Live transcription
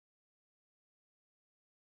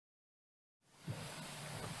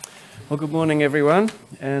Well, good morning everyone,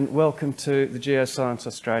 and welcome to the Geoscience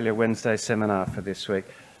Australia Wednesday seminar for this week.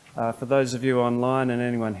 For those of you online and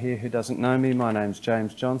anyone here who doesn't know me, my name's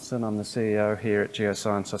James Johnson. I'm the CEO here at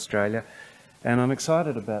Geoscience Australia, and I'm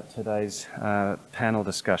excited about today's panel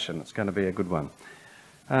discussion. It's going to be a good one.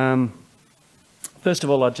 First of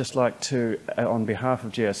all, I'd just like to, on behalf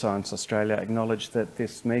of Geoscience Australia, acknowledge that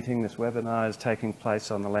this meeting, this webinar, is taking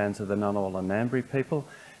place on the lands of the Ngunnawal and Ngambri people,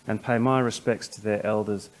 and pay my respects to their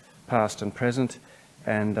elders, past and present,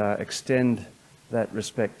 and extend that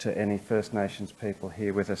respect to any First Nations people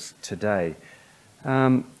here with us today.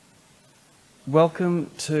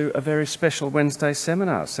 Welcome to a very special Wednesday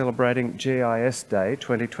seminar celebrating GIS Day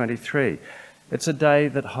 2023. It's a day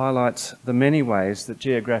that highlights the many ways that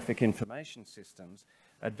geographic information systems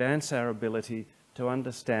advance our ability to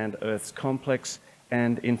understand Earth's complex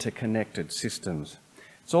and interconnected systems.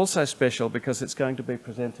 It's also special because it's going to be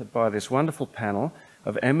presented by this wonderful panel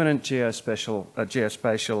of eminent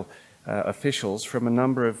geospatial officials from a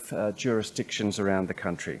number of jurisdictions around the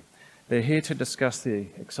country. They're here to discuss the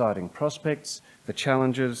exciting prospects, the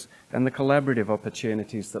challenges, and the collaborative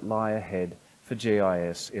opportunities that lie ahead for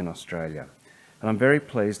GIS in Australia. And I'm very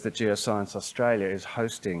pleased that Geoscience Australia is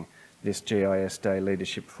hosting this GIS Day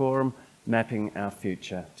Leadership Forum, Mapping Our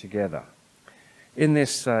Future Together. In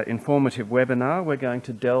this informative webinar, we're going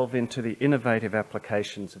to delve into the innovative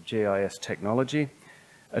applications of GIS technology,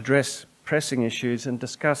 address pressing issues, and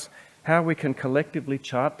discuss how we can collectively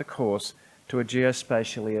chart the course to a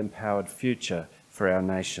geospatially empowered future for our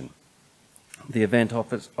nation. The event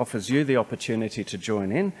offers you the opportunity to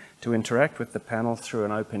join in, to interact with the panel through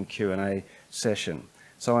an open Q&A session.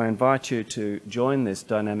 So I invite you to join this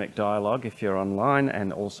dynamic dialogue if you're online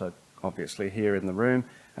and also obviously here in the room,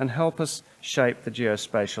 and help us shape the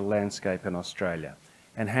geospatial landscape in Australia,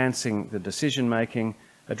 enhancing the decision-making,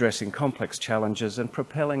 addressing complex challenges, and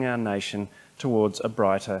propelling our nation towards a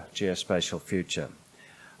brighter geospatial future.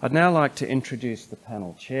 I'd now like to introduce the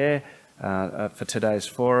panel chair for today's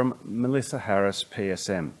forum, Melissa Harris,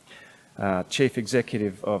 PSM, Chief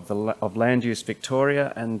Executive of Land Use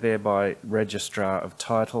Victoria and thereby Registrar of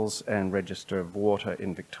Titles and Register of Water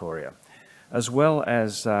in Victoria. As well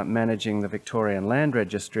as managing the Victorian Land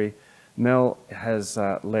Registry, Mel has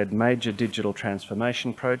led major digital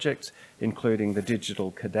transformation projects, including the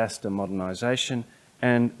Digital Cadastre Modernisation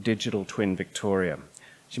and Digital Twin Victoria.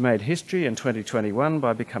 She made history in 2021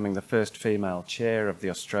 by becoming the first female chair of the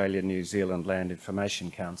Australia-New Zealand Land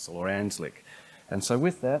Information Council, or ANZLIC. And so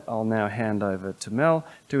with that, I'll now hand over to Mel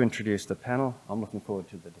to introduce the panel. I'm looking forward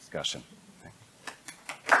to the discussion.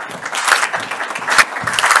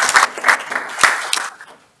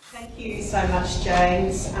 Thank you so much,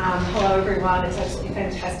 James. Hello everyone, it's absolutely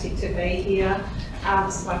fantastic to be here.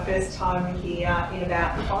 This is my first time here in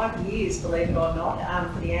about 5 years, believe it or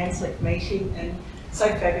not, for the ANZLIC meeting, and so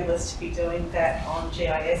fabulous to be doing that on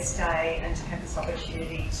GIS Day and to have this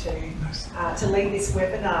opportunity to lead this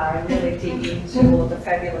webinar and really dig into all of the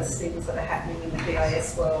fabulous things that are happening in the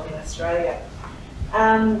GIS world in Australia.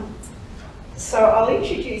 So I'll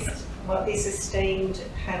introduce this esteemed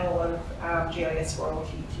panel of GIS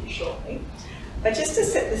royalty to you shortly. But just to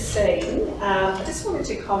set the scene, I just wanted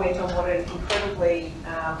to comment on what an incredibly,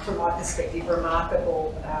 from my perspective,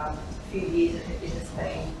 remarkable few years it has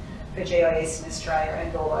been for GIS in Australia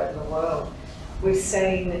and all over the world. We've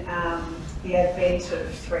seen the advent of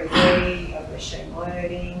 3D, of machine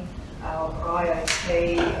learning, of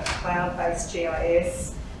IoT, of cloud-based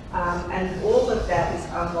GIS, and all of that is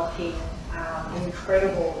unlocking an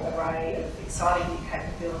incredible array of exciting new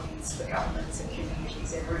capabilities for governments and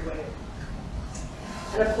communities everywhere.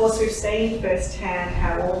 And of course we've seen firsthand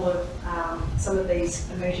how all of some of these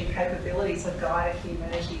emerging capabilities have guided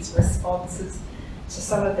humanity's responses to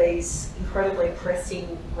some of these incredibly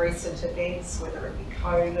pressing recent events, whether it be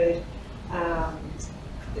COVID,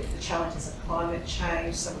 the challenges of climate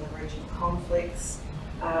change, some of the regional conflicts,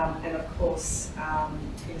 and of course,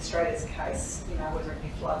 in Australia's case, whether it be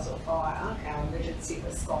floods or fire, our emergency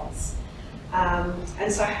response.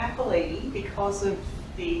 And so happily, because of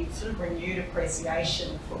the sort of renewed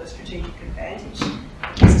appreciation for the strategic advantage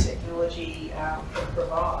this technology can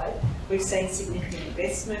provide, we've seen significant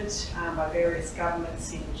investment by various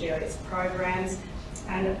governments in GIS programs.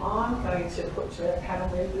 And I'm going to put to our panel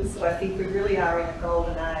members that I think we really are in a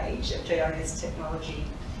golden age of GIS technology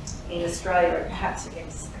in Australia and perhaps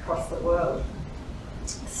across the world.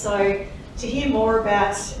 So to hear more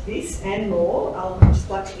about this and more, I'd just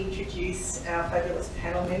like to introduce our fabulous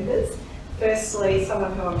panel members. Firstly,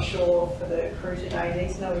 someone who I'm sure for the crew today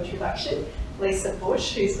needs no introduction, Lisa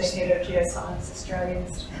Bush, who's the head of Geoscience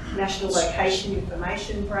Australia's National Location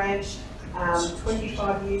Information Branch,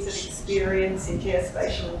 25 years of experience in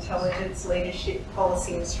geospatial intelligence, leadership,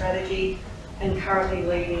 policy and strategy, and currently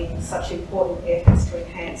leading such important efforts to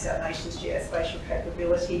enhance our nation's geospatial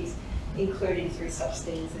capabilities, including through such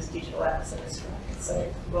things as digital atlas in Australia.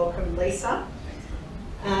 So welcome, Lisa.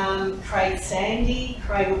 Craig Sandy.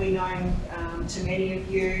 Craig will be known to many of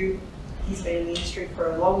you. He's been in the industry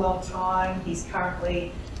for a long, long time. He's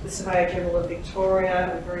currently the Surveyor General of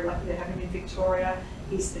Victoria. We're very lucky to have him in Victoria.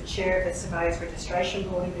 He's the chair of the Surveyors Registration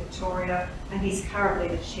Board in Victoria, and he's currently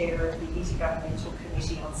the chair of the Intergovernmental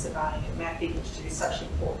Committee on Surveying and Mapping, which do such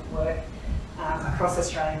important work across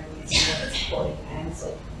Australia and New Zealand, supporting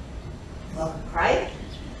ANZLI. Welcome, Craig.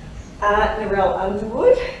 Narelle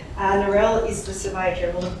Underwood. Narelle is the Surveyor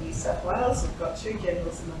General of New South Wales. We've got two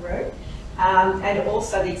generals in the room. And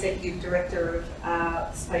also the Executive Director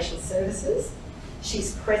of Spatial Services.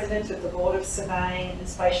 She's President of the Board of Surveying and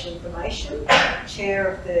Spatial Information, Chair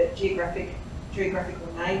of the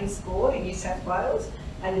Geographical Names Board in New South Wales,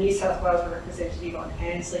 and the New South Wales representative on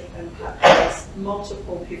ANZLIC, and plays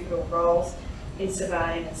multiple pivotal roles in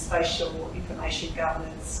surveying and spatial information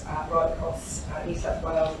governance right across New South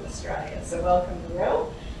Wales and Australia. So welcome,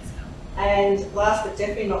 Narelle. And last but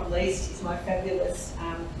definitely not least is my fabulous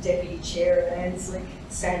Deputy Chair of ANZLIC,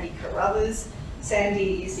 Sandy Carruthers.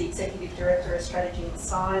 Sandy is the Executive Director of Strategy and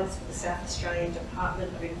Science for the South Australian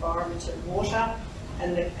Department of Environment and Water,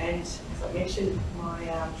 and as I mentioned,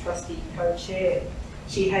 my trusty co-chair.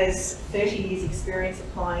 She has 30 years experience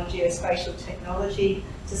applying geospatial technology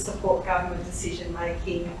to support government decision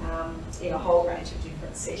making in a whole range of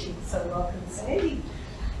different settings. So welcome, Sandy.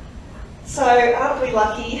 So aren't we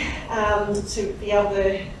lucky to be able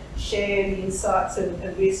to share the insights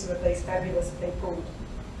and wisdom of these fabulous people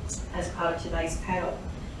as part of today's panel.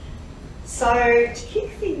 So to kick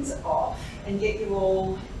things off and get you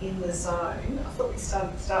all in the zone, I thought we'd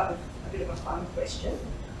start with a bit of a fun question,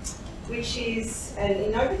 which is, and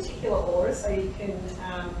in no particular order, so you can,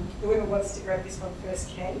 whoever wants to grab this one first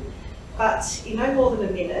can, but in no more than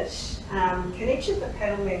a minute, can each of the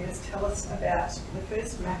panel members tell us about the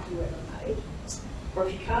first map you ever made, or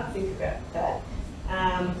if you can't think about that,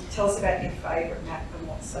 tell us about your favourite map and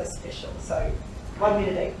what's so special. So 1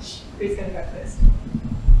 minute each. Who's going to go first?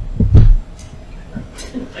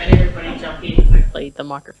 Let everybody jump in. Hopefully the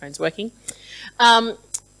microphone's working.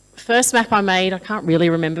 First map I made, I can't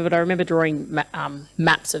really remember, but I remember drawing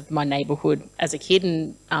maps of my neighbourhood as a kid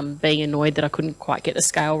and being annoyed that I couldn't quite get the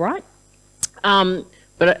scale right.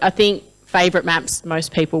 But I think favourite maps,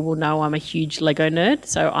 most people will know I'm a huge Lego nerd,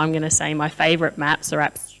 so I'm going to say my favourite maps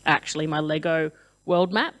are actually my Lego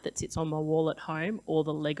world map that sits on my wall at home, or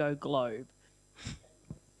the Lego globe.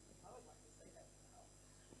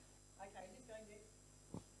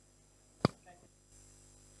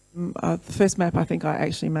 The first map I think I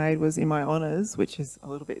actually made was in my honours, which is a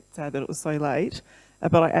little bit sad that it was so late,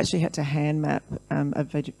 but I actually had to hand map a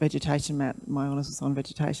vegetation map. My honours was on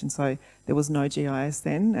vegetation, so there was no GIS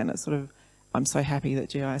then, and it's sort of, I'm so happy that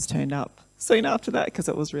GIS turned up soon after that, because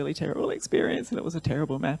it was a really terrible experience and it was a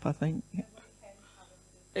terrible map, I think. Yeah.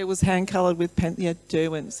 It was hand coloured with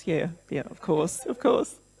Derwents, yeah, of course.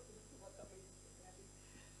 Fantastic,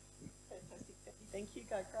 thank you.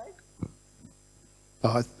 Go, Craig.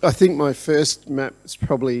 I think my first map was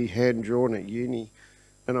probably hand-drawn at uni,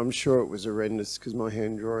 and I'm sure it was horrendous because my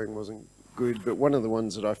hand-drawing wasn't good, but one of the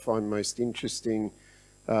ones that I find most interesting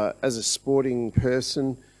as a sporting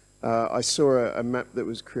person, I saw a map that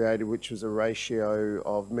was created which was a ratio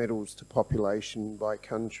of medals to population by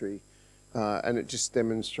country, and it just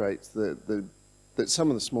demonstrates that some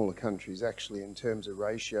of the smaller countries actually, in terms of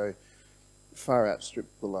ratio, far outstrip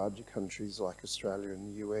the larger countries like Australia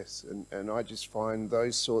and the US, and I just find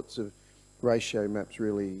those sorts of ratio maps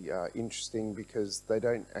really interesting because they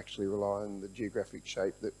don't actually rely on the geographic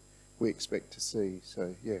shape that we expect to see.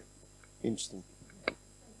 So yeah, interesting.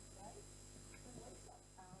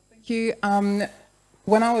 Thank you.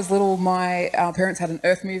 When I was little, my parents had an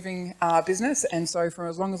earth moving business, and so for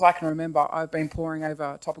as long as I can remember, I've been poring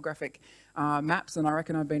over topographic maps, and I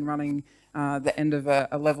reckon I've been running the end of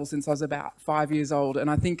a level since I was about 5 years old. And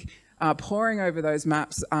I think poring over those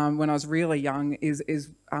maps when I was really young is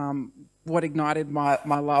what ignited my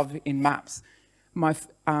love in maps.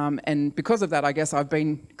 And because of that, I guess I've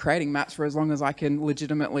been creating maps for as long as I can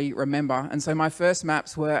legitimately remember. And so my first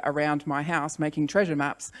maps were around my house, making treasure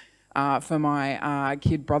maps for my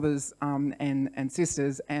kid brothers and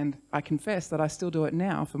sisters. And I confess that I still do it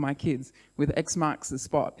now for my kids with X marks the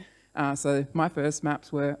spot. So my first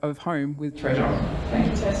maps were of home with treasure.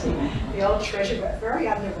 Fantastic. The old treasure map, very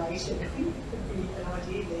underrated. I think it could be an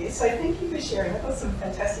idea there. So thank you for sharing. That was some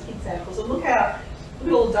fantastic examples. And look how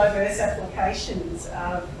real diverse applications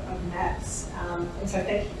of maps. And so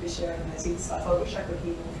thank you for sharing those insights. I wish I could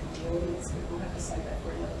hear more from the audience, but we'll have to save that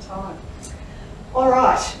for another time. All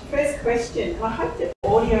right, first question. I hope that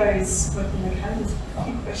audio is working okay. There's a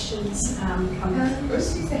few questions coming through.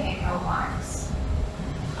 Just use the handheld mics.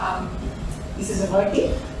 This is a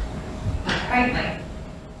working? Faintly.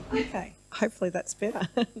 Okay, hopefully that's better.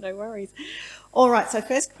 No worries. All right, so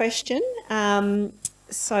first question.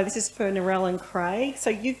 So this is for Narelle and Craig. So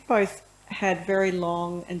you've both had very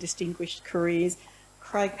long and distinguished careers.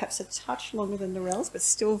 Craig perhaps a touch longer than Narelle's, but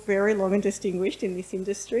still very long and distinguished in this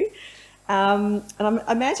industry. And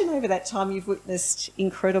I imagine over that time you've witnessed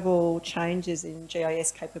incredible changes in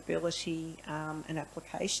GIS capability and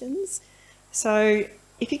applications. So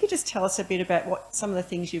if you could just tell us a bit about what some of the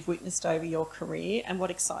things you've witnessed over your career and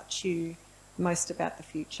what excites you most about the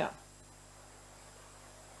future.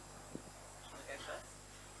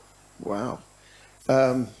 Wow.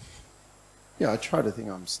 Yeah, I try to think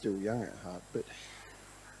I'm still young at heart, but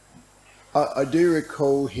I do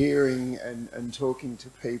recall hearing and talking to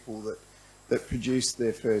people that produced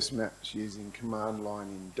their first maps using command line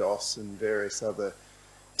in DOS and various other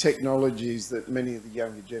technologies that many of the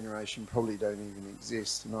younger generation probably don't even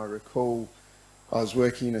exist. And I recall I was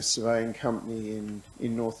working in a surveying company in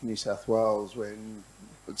North New South Wales, in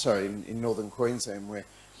Northern Queensland, where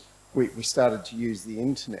we started to use the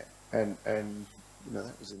internet, and you know,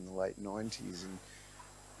 that was in the late 90s, and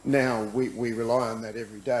now we rely on that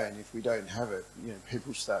every day, and if we don't have it, you know,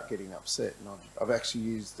 people start getting upset. And I've actually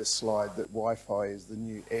used the slide that Wi-Fi is the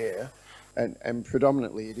new air, and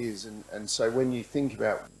predominantly it is. And so when you think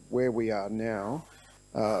about where we are now,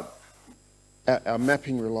 our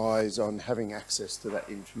mapping relies on having access to that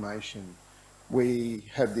information. We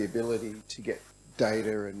have the ability to get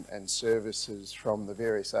data and services from the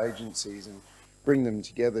various agencies and bring them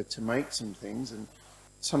together to make some things. And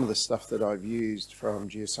some of the stuff that I've used from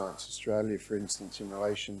Geoscience Australia, for instance, in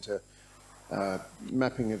relation to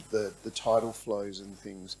mapping of the tidal flows and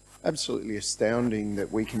things, absolutely astounding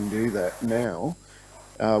that we can do that now,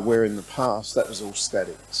 where in the past that was all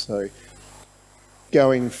static. So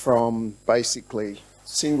going from basically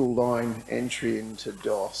single line entry into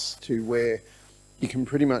DOS to where you can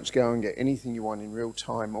pretty much go and get anything you want in real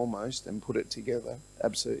time almost and put it together,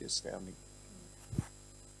 absolutely astounding.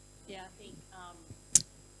 Yeah, I think,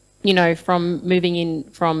 you know, from moving in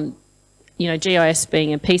from, you know, GIS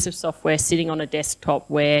being a piece of software sitting on a desktop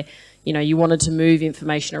where, you know, you wanted to move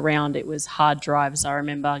information around, it was hard drives. I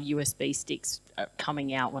remember USB sticks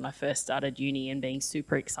coming out when I first started uni and being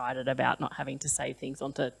super excited about not having to save things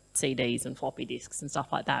onto CDs and floppy disks and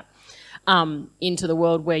stuff like that, into the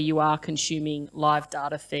world where you are consuming live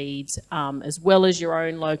data feeds, as well as your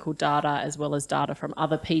own local data, as well as data from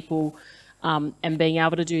other people, and being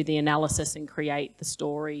able to do the analysis and create the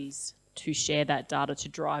stories to share that data to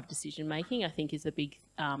drive decision making, I think is a big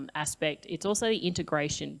aspect. It's also the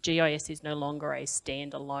integration. GIS is no longer a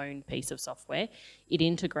standalone piece of software. It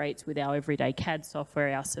integrates with our everyday CAD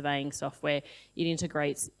software, our surveying software. It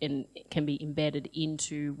integrates and can be embedded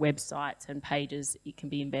into websites and pages. It can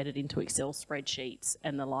be embedded into Excel spreadsheets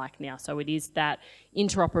and the like now. So it is that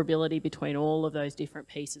interoperability between all of those different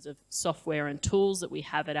pieces of software and tools that we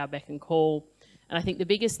have at our beck and call. And I think the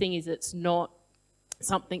biggest thing is it's not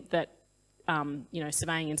something that you know,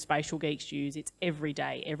 surveying and spatial geeks use. It's every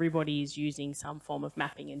day. Everybody is using some form of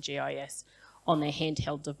mapping and GIS on their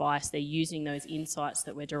handheld device. They're using those insights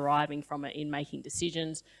that we're deriving from it in making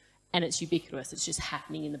decisions, and it's ubiquitous. It's just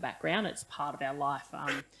happening in the background. It's part of our life.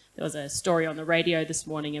 There was a story on the radio this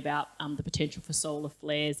morning about the potential for solar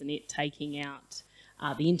flares and it taking out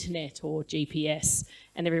the internet or GPS,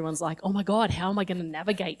 and everyone's like, oh my God, how am I going to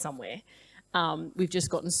navigate somewhere? We've just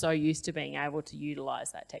gotten so used to being able to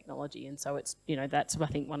utilise that technology, and so it's, you know, that's I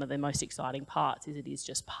think one of the most exciting parts, is it is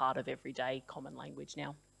just part of everyday common language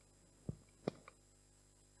now.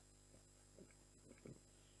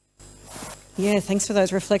 Yeah, thanks for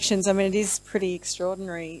those reflections. I mean, it is pretty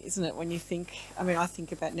extraordinary, isn't it, when you think, I mean, I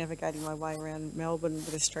think about navigating my way around Melbourne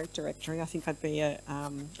with a street directory. I think I'd be a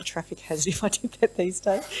traffic hazard if I did that these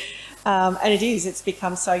days. And it is, it's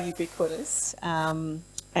become so ubiquitous.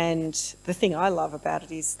 And the thing I love about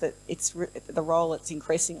it is that it's the role it's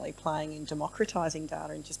increasingly playing in democratising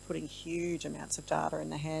data and just putting huge amounts of data in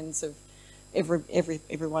the hands of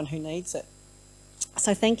everyone who needs it.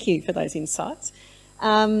 So thank you for those insights.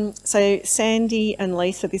 So Sandy and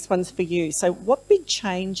Lisa, this one's for you. So what big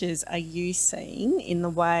changes are you seeing in the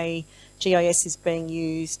way GIS is being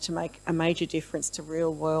used to make a major difference to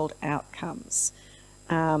real world outcomes?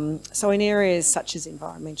 So in areas such as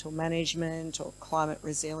environmental management or climate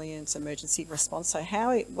resilience, emergency response, so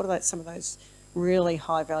what are some of those really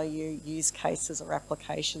high value use cases or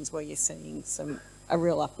applications where you're seeing a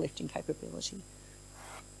real uplift in capability?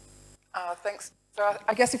 Thanks. So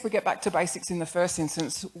I guess if we get back to basics in the first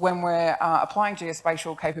instance, when we're applying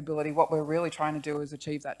geospatial capability, what we're really trying to do is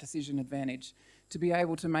achieve that decision advantage, to be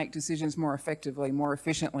able to make decisions more effectively, more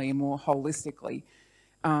efficiently, more holistically.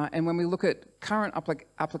 And when we look at current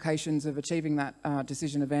applications of achieving that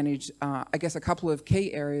decision advantage, I guess a couple of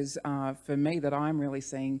key areas for me that I'm really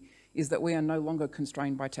seeing is that we are no longer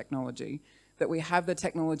constrained by technology, that we have the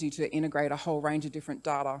technology to integrate a whole range of different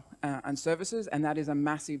data and services, and that is a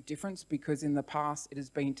massive difference, because in the past it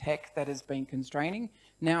has been tech that has been constraining.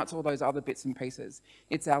 Now it's all those other bits and pieces.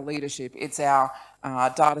 It's our leadership, it's our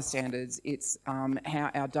data standards, it's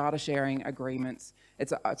how our data sharing agreements.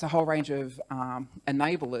 It's a whole range of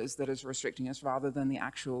enablers that is restricting us rather than the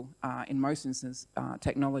actual, in most instances,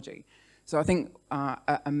 technology. So I think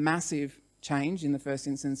a massive change in the first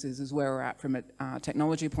instance is where we're at from a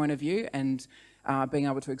technology point of view, and being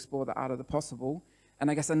able to explore the art of the possible. And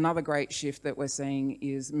I guess another great shift that we're seeing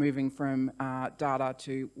is moving from data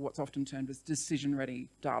to what's often termed as decision-ready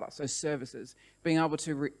data, so services, being able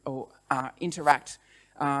to interact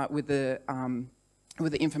with the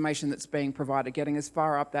information that's being provided, getting as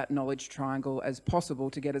far up that knowledge triangle as possible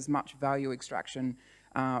to get as much value extraction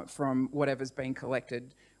from whatever's being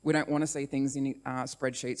collected. We don't want to see things in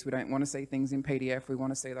spreadsheets, we don't want to see things in PDF, we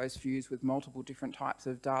want to see those fused with multiple different types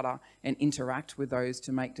of data and interact with those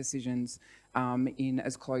to make decisions in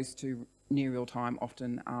as close to near real time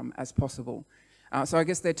often as possible. So I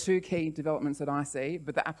guess there are two key developments that I see,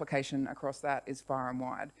 but the application across that is far and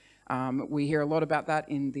wide. We hear a lot about that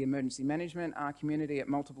in the emergency management community at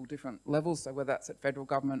multiple different levels, so whether that's at federal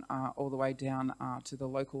government all the way down to the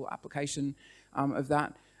local application of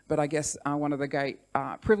that. But I guess one of the great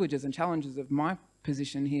privileges and challenges of my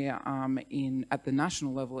position here at the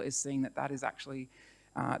national level is seeing that is actually,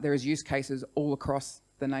 there is use cases all across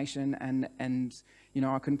the nation, and you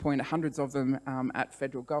know, I can point to hundreds of them at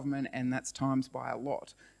federal government, and that's times by a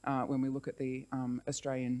lot when we look at the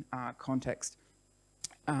Australian context.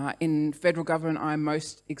 In federal government, I'm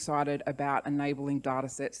most excited about enabling data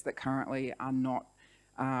sets that currently are not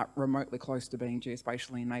remotely close to being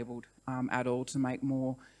geospatially enabled at all, to make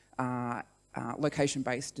more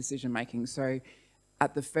location-based decision making. So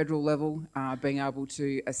at the federal level, being able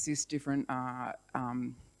to assist different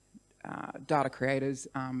data creators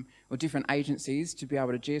or different agencies to be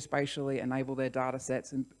able to geospatially enable their data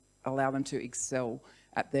sets and allow them to excel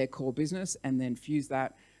at their core business, and then fuse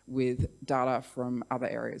that with data from other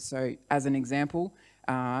areas. So as an example,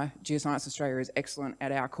 Geoscience Australia is excellent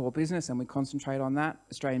at our core business and we concentrate on that.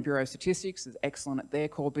 Australian Bureau of Statistics is excellent at their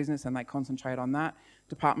core business and they concentrate on that.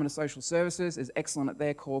 Department of Social Services is excellent at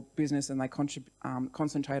their core business and they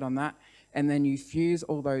concentrate on that. And then you fuse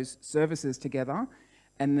all those services together,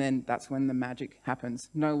 and then that's when the magic happens.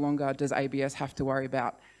 No longer does ABS have to worry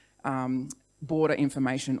about border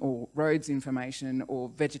information or roads information or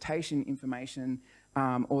vegetation information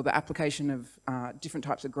or the application of different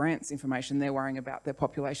types of grants information. They're worrying about their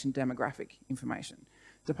population demographic information.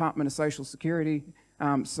 Department of Social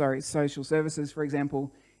Services, for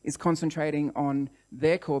example, is concentrating on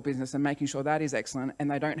their core business and making sure that is excellent, and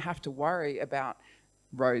they don't have to worry about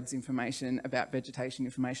roads information, about vegetation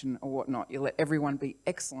information or whatnot. You let everyone be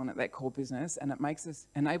excellent at their core business, and it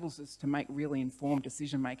enables us to make really informed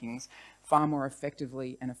decision makings far more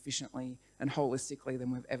effectively and efficiently and holistically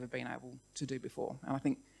than we've ever been able to do before. And I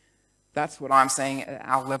think that's what I'm seeing at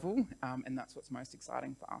our level, and that's what's most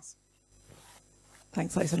exciting for us.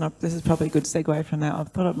 Thanks, Lisa. And this is probably a good segue from that. I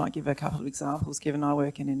thought I might give a couple of examples, given I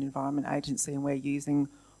work in an environment agency and we're using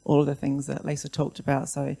all of the things that Lisa talked about.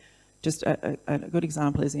 So just a good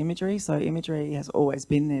example is imagery. So imagery has always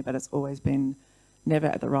been there, but it's always been never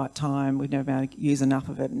at the right time. We've never been able to use enough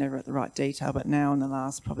of it, never at the right detail. But now in the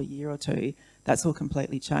last probably year or two, that's all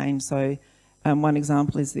completely changed. So one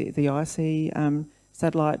example is the IC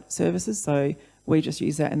satellite services. So we just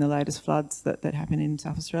use that in the latest floods that happened in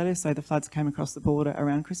South Australia. So the floods came across the border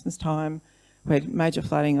around Christmas time. We had major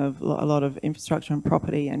flooding of a lot of infrastructure and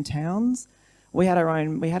property and towns. We had our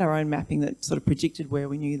own mapping that sort of predicted where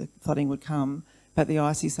we knew the flooding would come, but the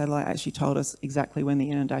IC satellite actually told us exactly when the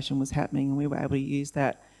inundation was happening, and we were able to use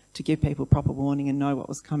that to give people proper warning and know what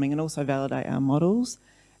was coming, and also validate our models.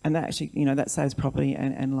 And that actually, you know, that saves property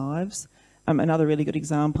and lives. Another really good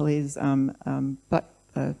example is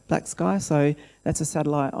Black Sky. So that's a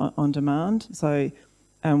satellite on demand. So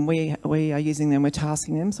we are using them, we're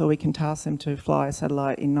tasking them, so we can task them to fly a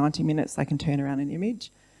satellite in 90 minutes, they can turn around an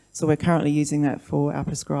image. So we're currently using that for our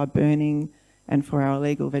prescribed burning and for our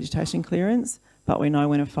illegal vegetation clearance, but we know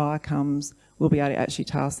when a fire comes, we'll be able to actually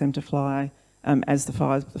task them to fly as the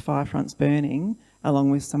fire front's burning,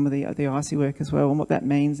 along with some of the icy work as well. And what that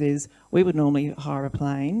means is we would normally hire a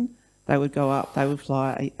plane, they would go up, they would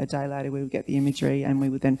fly, a day later we would get the imagery and we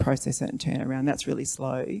would then process it and turn it around. That's really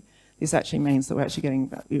slow. This actually means that we're actually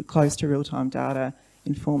getting close to real-time data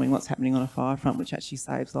informing what's happening on a fire front, which actually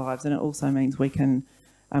saves lives. And it also means we can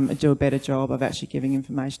do a better job of actually giving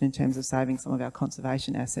information in terms of saving some of our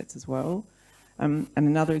conservation assets as well. And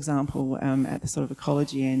another example at the sort of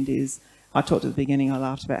ecology end is, I talked at the beginning, I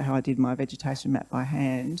laughed about how I did my vegetation map by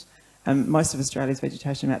hand. Most of Australia's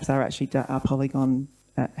vegetation maps are actually polygon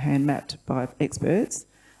hand mapped by experts.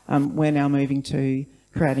 We're now moving to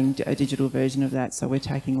creating a digital version of that. So we're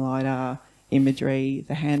taking LiDAR imagery,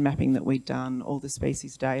 the hand mapping that we've done, all the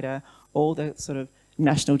species data, all the sort of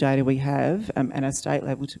national data we have at a state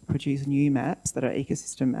level to produce new maps that are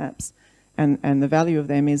ecosystem maps. And the value of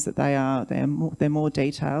them is that they're more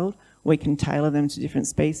detailed. We can tailor them to different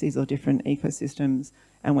species or different ecosystems.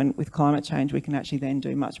 And with climate change, we can actually then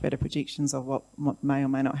do much better predictions of what may or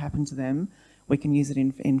may not happen to them. We can use it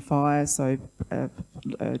in fire, so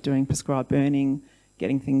doing prescribed burning,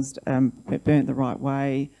 getting things burnt the right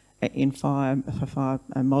way, in fire, for fire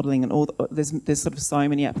modelling, and all. There's sort of so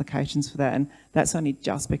many applications for that, and that's only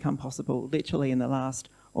just become possible literally in the last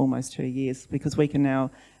almost 2 years, because we can now,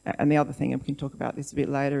 and the other thing, and we can talk about this a bit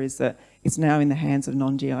later, is that it's now in the hands of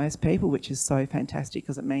non-GIS people, which is so fantastic,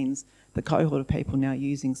 because it means the cohort of people now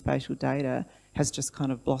using spatial data has just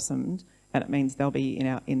kind of blossomed, and it means they'll be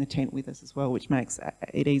in the tent with us as well, which makes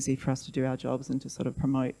it easy for us to do our jobs and to sort of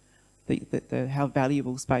promote how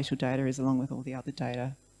valuable spatial data is along with all the other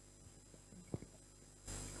data.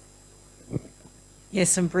 Yes,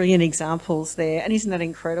 some brilliant examples there. And isn't that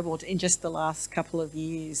incredible? In just the last couple of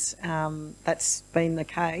years, that's been the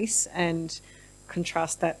case. And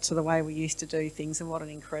contrast that to the way we used to do things and what an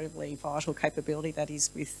incredibly vital capability that is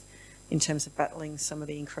in terms of battling some of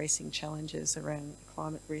the increasing challenges around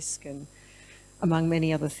climate risk and among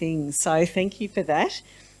many other things. So thank you for that.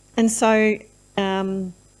 And so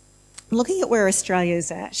looking at where Australia's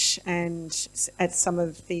at and at some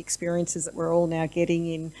of the experiences that we're all now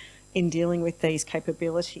getting in dealing with these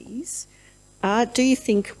capabilities, do you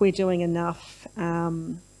think we're doing enough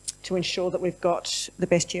to ensure that we've got the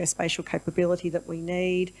best geospatial capability that we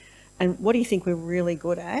need? And what do you think we're really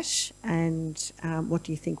good at? And what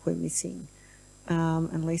do you think we're missing?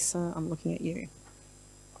 And Lisa, I'm looking at you.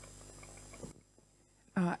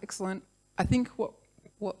 Excellent. I think what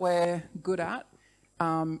we're good at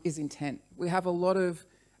is intent. We have a lot of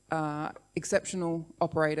exceptional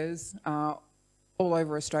operators all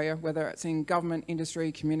over Australia, whether it's in government,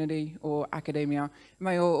 industry, community or academia. And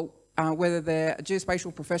they all, whether they're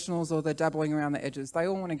geospatial professionals or they're dabbling around the edges, they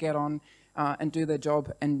all want to get on and do their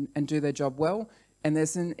job and do their job well. And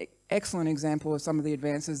there's an excellent example of some of the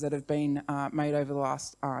advances that have been made over the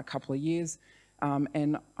last couple of years.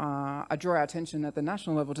 And I draw our attention at the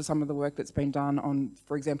national level to some of the work that's been done on,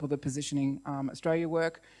 for example, the Positioning Australia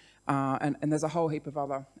work. And there's a whole heap of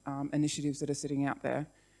other initiatives that are sitting out there.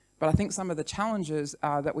 But I think some of the challenges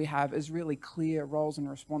that we have is really clear roles and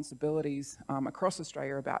responsibilities across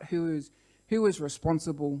Australia about who is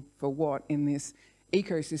responsible for what in this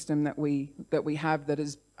ecosystem that we have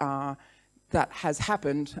that has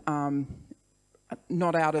happened,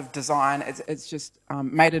 not out of design. It's just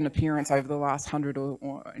made an appearance over the last 100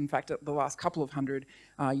 or in fact the last couple of 100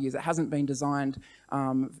 years. It hasn't been designed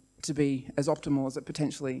to be as optimal as it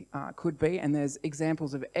potentially could be, and there's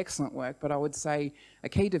examples of excellent work, but I would say a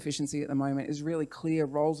key deficiency at the moment is really clear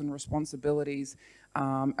roles and responsibilities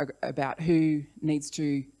about who needs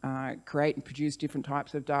to create and produce different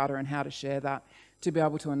types of data and how to share that, to be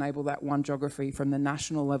able to enable that one geography from the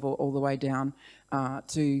national level all the way down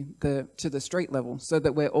to the street level, so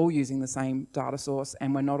that we're all using the same data source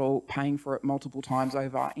and we're not all paying for it multiple times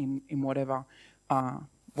over in whatever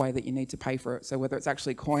way that you need to pay for it. So whether it's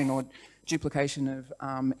actually coin or duplication of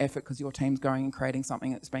effort because your team's going and creating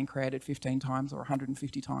something that's been created 15 times or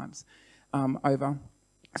 150 times over.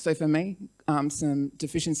 So for me, some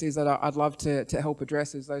deficiencies that I'd love to help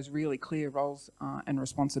address is those really clear roles and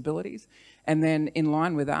responsibilities. And then in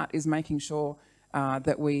line with that is making sure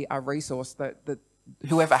that we are resourced, that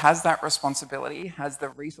whoever has that responsibility has the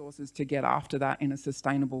resources to get after that in a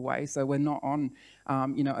sustainable way. So we're not on,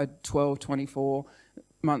 a 12, 24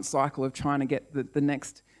 month cycle of trying to get the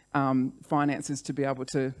next finances to be able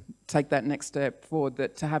to take that next step forward,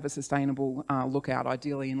 that to have a sustainable lookout,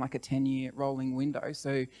 ideally in like a 10-year rolling window,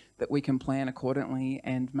 so that we can plan accordingly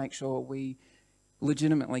and make sure we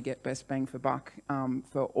legitimately get best bang for buck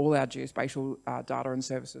for all our geospatial data and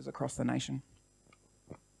services across the nation.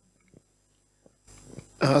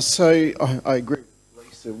 So I agree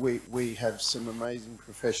with Esther, we have some amazing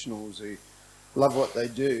professionals who love what they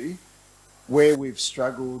do. Where we've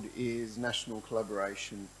struggled is national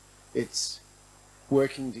collaboration. It's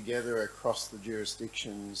working together across the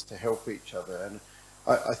jurisdictions to help each other. And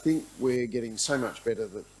I think we're getting so much better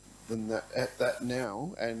than that at that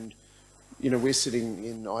now. And, you know, we're sitting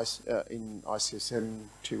in ICSM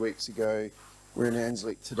 2 weeks ago, we're in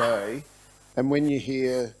Anslick today. And when you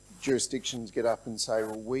hear jurisdictions get up and say,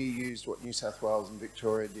 well, we used what New South Wales and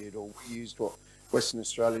Victoria did, or we used what Western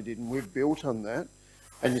Australia did, and we've built on that,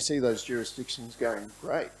 and you see those jurisdictions going,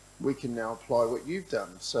 great, we can now apply what you've done.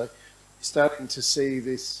 So starting to see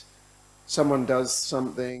this, someone does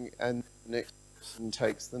something and the next person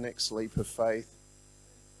takes the next leap of faith.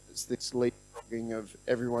 It's this leapfrogging of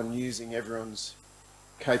everyone using everyone's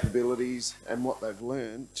capabilities and what they've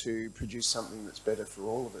learned to produce something that's better for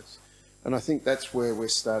all of us. And I think that's where we're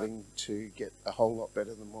starting to get a whole lot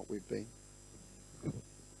better than what we've been.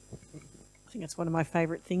 I think that's one of my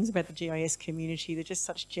favourite things about the GIS community. They're just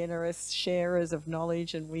such generous sharers of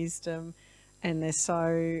knowledge and wisdom, and they're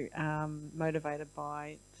so motivated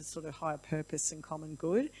by the sort of higher purpose and common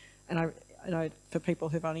good. And I know for people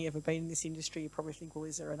who've only ever been in this industry, you probably think, well,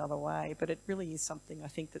 is there another way? But it really is something I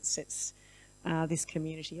think that sets this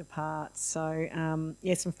community apart. So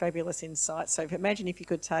yeah, some fabulous insights. So imagine if you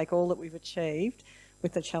could take all that we've achieved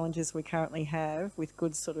with the challenges we currently have, with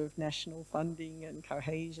good sort of national funding and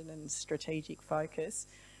cohesion and strategic focus,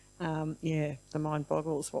 yeah, the mind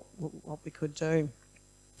boggles what we could do.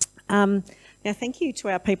 Now, thank you to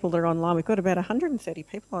our people that are online. We've got about 130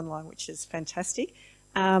 people online, which is fantastic.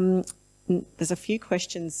 There's a few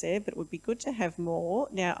questions there, but it would be good to have more.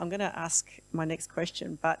 Now, I'm going to ask my next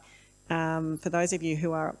question, but for those of you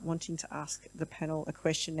who are wanting to ask the panel a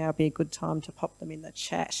question, now would be a good time to pop them in the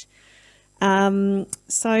chat. So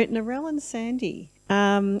Narelle and Sandy,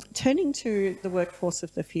 turning to the workforce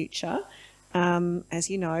of the future, as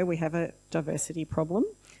you know, we have a diversity problem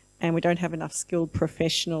and we don't have enough skilled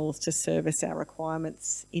professionals to service our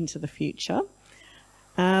requirements into the future.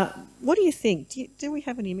 What do you think? Do we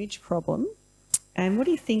have an image problem? And what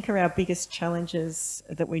do you think are our biggest challenges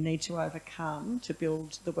that we need to overcome to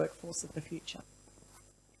build the workforce of the future?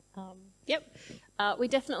 Yep, we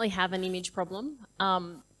definitely have an image problem.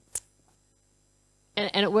 And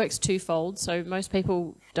it works twofold. So most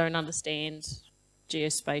people don't understand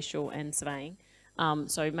geospatial and surveying.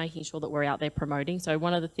 So making sure that we're out there promoting. So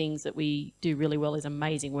one of the things that we do really well is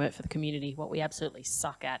amazing work for the community. What we absolutely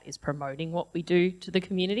suck at is promoting what we do to the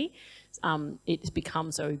community. It's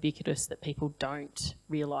become so ubiquitous that people don't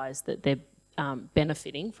realise that they're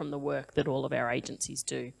benefiting from the work that all of our agencies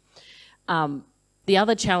do. The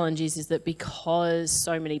other challenge is that because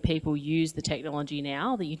so many people use the technology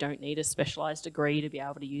now that you don't need a specialised degree to be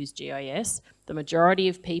able to use GIS, the majority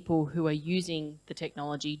of people who are using the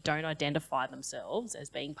technology don't identify themselves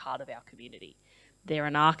as being part of our community. They're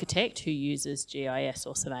an architect who uses GIS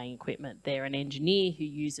or surveying equipment. They're an engineer who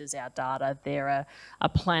uses our data. They're a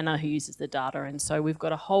planner who uses the data. And so we've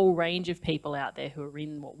got a whole range of people out there who are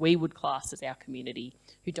in what we would class as our community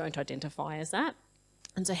who don't identify as that.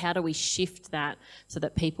 And so how do we shift that so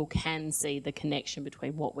that people can see the connection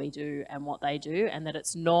between what we do and what they do, and that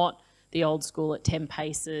it's not the old school at 10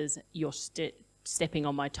 paces, you're stepping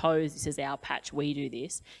on my toes, this is our patch, we do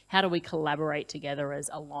this. How do we collaborate together as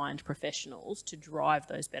aligned professionals to drive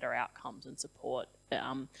those better outcomes and support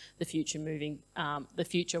the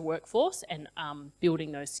future workforce and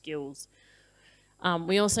building those skills?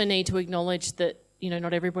 We also need to acknowledge that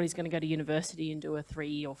not everybody's going to go to university and do a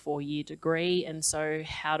 3 or 4 year degree. And so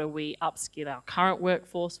how do we upskill our current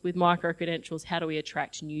workforce with micro-credentials? How do we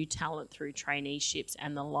attract new talent through traineeships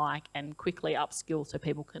and the like, and quickly upskill so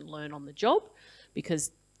people can learn on the job?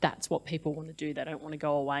 Because that's what people want to do. They don't want to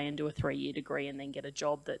go away and do a 3 year degree and then get a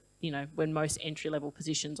job that, when most entry-level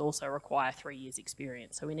positions also require 3 years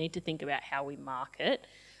experience. So we need to think about how we market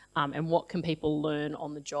and what can people learn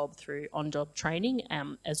on the job through on-job training,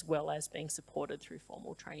 as well as being supported through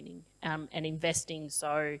formal training, and investing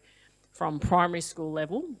so from primary school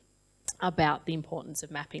level about the importance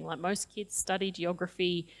of mapping. Like most kids study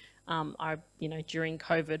geography. During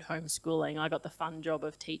COVID homeschooling, I got the fun job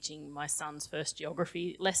of teaching my son's first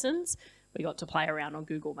geography lessons. We got to play around on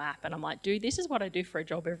Google Map, and I'm like, dude, this is what I do for a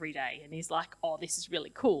job every day. And he's like, oh, this is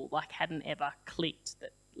really cool. Like, hadn't ever clicked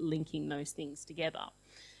that linking those things together.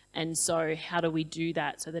 And so how do we do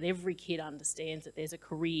that so that every kid understands that there's a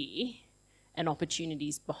career and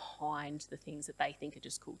opportunities behind the things that they think are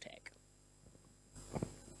just cool tech?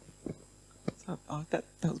 So, that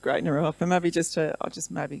was great, Narelle. But maybe I'll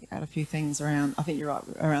just maybe add a few things around, I think you're right,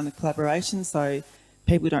 around the collaboration. So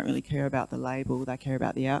people don't really care about the label, they care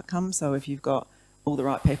about the outcome. So if you've got all the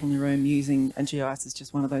right people in the room using, and GIS is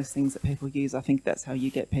just one of those things that people use. I think that's how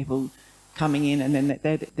you get people coming in, and then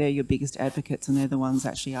they're your biggest advocates, and they're the ones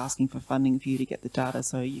actually asking for funding for you to get the data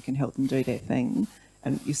so you can help them do their thing.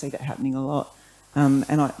 And you see that happening a lot.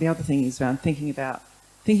 The other thing is around thinking about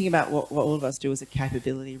what all of us do as a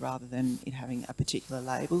capability rather than it having a particular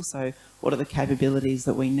label. So what are the capabilities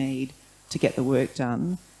that we need to get the work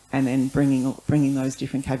done, and then bringing those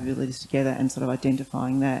different capabilities together and sort of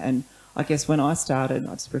identifying that. And I guess when I started,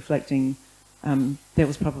 I was reflecting, there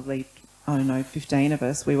was probably, I don't know, 15 of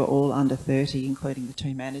us. We were all under 30, including the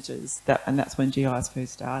 2 managers. And that's when GIS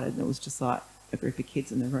first started. And it was just like a group of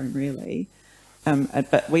kids in the room, really.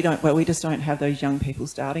 But we just don't have those young people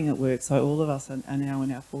starting at work. So all of us are now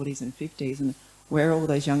in our 40s and 50s, and we're all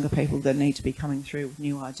those younger people that need to be coming through with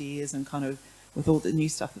new ideas and kind of with all the new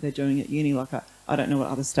stuff that they're doing at uni. Like I don't know what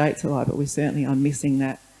other states are like, but we certainly are missing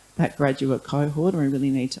that graduate cohort, and we really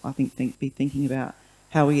need to, I think, be thinking about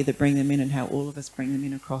how we either bring them in and how all of us bring them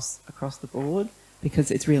in across the board,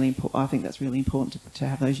 because it's really important. I think that's really important to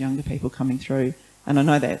have those younger people coming through. And I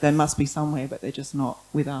know that they must be somewhere, but they're just not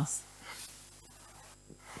with us.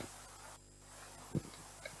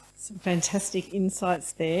 Some fantastic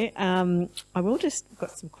insights there. I will just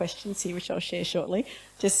got some questions here which I'll share shortly.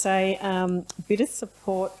 Just say a bit of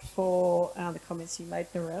support for the comments you made,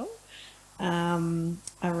 Narelle,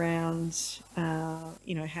 around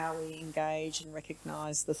how we engage and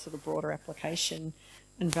recognise the sort of broader application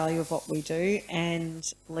and value of what we do. And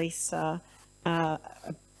Lisa, a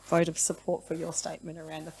vote of support for your statement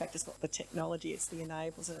around the fact it's not the technology, it's the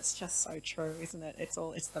enablers, and it's just so true, isn't it?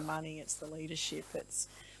 It's the money, it's the leadership, it's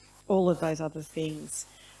all of those other things.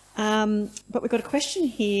 But we've got a question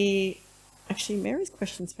here. Actually, Mary's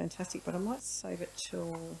question's fantastic, but I might save it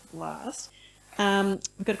till last.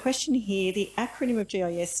 We've got a question here. The acronym of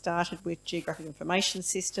GIS started with Geographic Information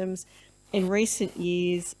Systems. In recent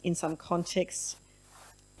years, in some contexts,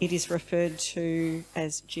 it is referred to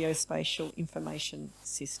as Geospatial Information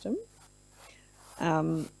System.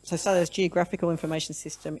 So there's Geographical Information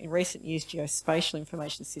System. In recent years, Geospatial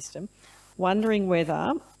Information System. Wondering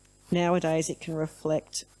whether nowadays it can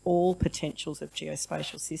reflect all potentials of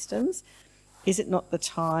geospatial systems. Is it not the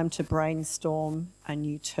time to brainstorm a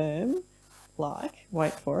new term like,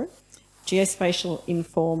 wait for it, geospatial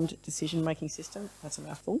informed decision-making system, that's a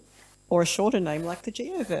mouthful, or a shorter name like the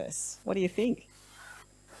Geoverse? What do you think?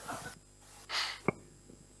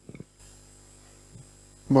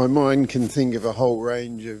 My mind can think of a whole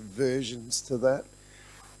range of versions to that.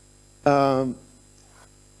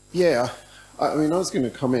 Yeah, I mean, I was going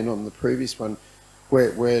to comment on the previous one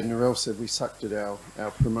where Narelle said we sucked at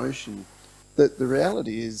our promotion. That the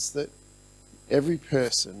reality is that every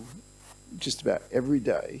person, just about every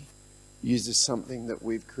day, uses something that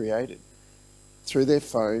we've created. Through their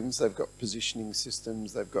phones, they've got positioning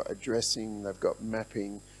systems, they've got addressing, they've got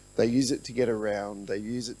mapping. They use it to get around, they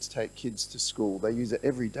use it to take kids to school, they use it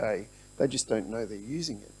every day. They just don't know they're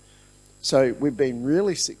using it. So we've been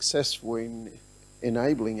really successful in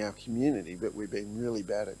enabling our community, but we've been really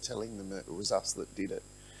bad at telling them that it was us that did it.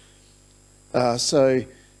 So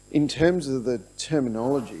in terms of the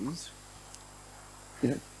terminologies, you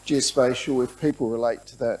know, geospatial, if people relate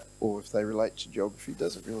to that or if they relate to geography,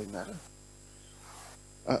 doesn't really matter.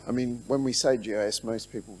 I mean, when we say GIS,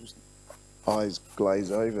 most people's eyes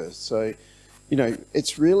glaze over. So, you know,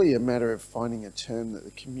 it's really a matter of finding a term that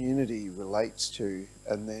the community relates to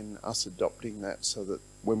and then us adopting that so that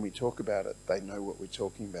when we talk about it, they know what we're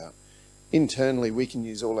talking about. Internally, we can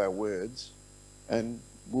use all our words and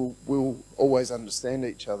we'll always understand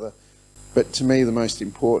each other. But to me, the most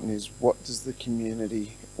important is what does the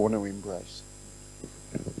community want to embrace?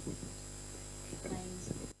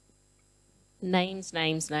 Names.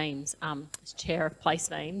 As chair of place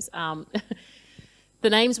names. The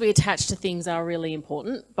names we attach to things are really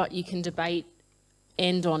important, but you can debate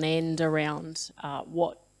end on end around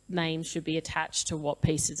what names should be attached to what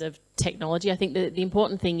pieces of technology. I think the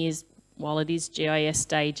important thing is, while it is GIS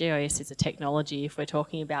Day, GIS is a technology if we're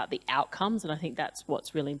talking about the outcomes, and I think that's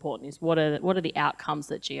what's really important, is what are the outcomes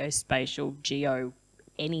that geospatial,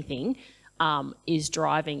 anything is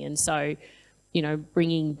driving. And so, you know,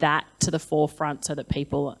 bringing that to the forefront so that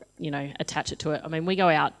people, you know, attach it to it. I mean, we go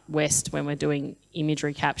out west when we're doing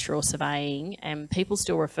imagery capture or surveying, and people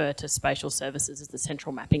still refer to spatial services as the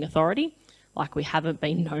Central Mapping Authority. Like, we haven't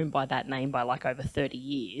been known by that name by like over 30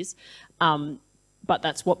 years. But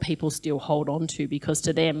that's what people still hold on to, because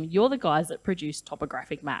to them, you're the guys that produce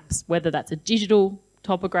topographic maps, whether that's a digital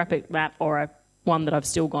topographic map or one that I've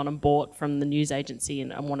still gone and bought from the news agency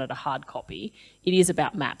and wanted a hard copy. It is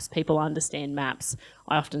about maps. People understand maps.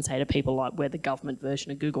 I often say to people, like, we're the government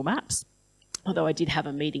version of Google Maps. although I did have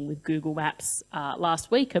a meeting with Google Maps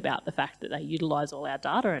last week about the fact that they utilise all our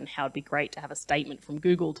data and how it'd be great to have a statement from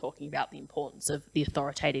Google talking about the importance of the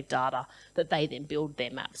authoritative data that they then build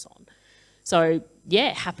their maps on. So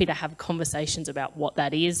yeah, happy to have conversations about what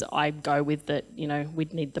that is. I go with that, you know,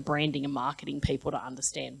 we'd need the branding and marketing people to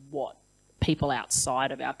understand what people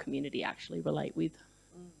outside of our community actually relate with.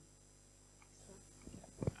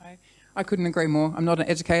 I couldn't agree more. I'm not an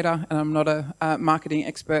educator and I'm not a marketing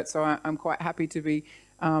expert, so I'm quite happy to be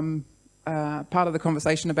part of the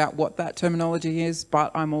conversation about what that terminology is,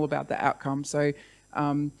 but I'm all about the outcome. So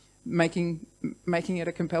making it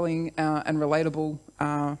a compelling and relatable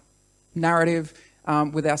narrative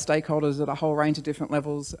with our stakeholders at a whole range of different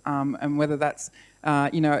levels, and whether that's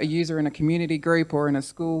you know, a user in a community group or in a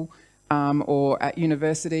school or at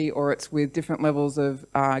university, or it's with different levels of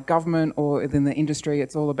government or within the industry,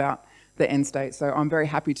 it's all about the end state. So I'm very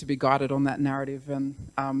happy to be guided on that narrative, and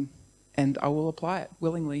I will apply it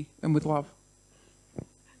willingly and with love.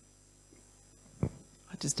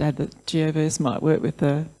 I'd just add that GeoVerse might work with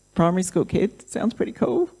the primary school kids. Sounds pretty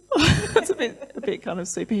cool. It's a bit kind of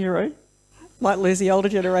superhero. Might lose the older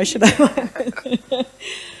generation.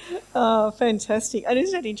 Oh, fantastic. And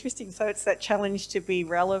isn't it interesting? So it's that challenge to be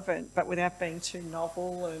relevant, but without being too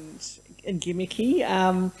novel and gimmicky.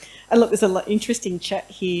 And look, there's an interesting chat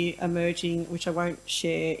here emerging, which I won't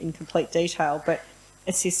share in complete detail, but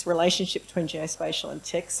it's this relationship between geospatial and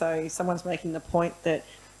tech. So someone's making the point that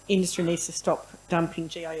industry needs to stop dumping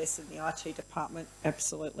GIS in the IT department.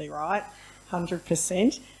 Absolutely right,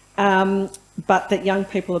 100%. But that young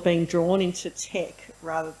people are being drawn into tech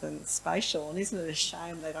rather than spatial, and isn't it a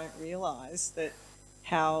shame they don't realise that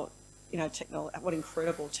how, you know, what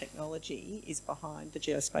incredible technology is behind the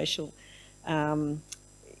geospatial,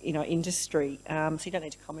 you know, industry. So you don't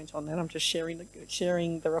need to comment on that. I'm just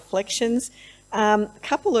sharing the reflections. A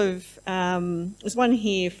couple of there's one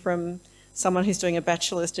here from someone who's doing a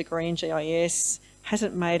bachelor's degree in GIS,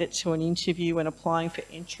 hasn't made it to an interview when applying for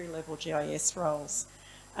entry-level GIS roles.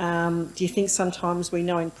 Do you think sometimes we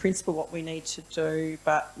know in principle what we need to do,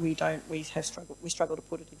 but we struggle to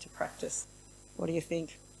put it into practice? What do you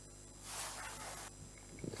think?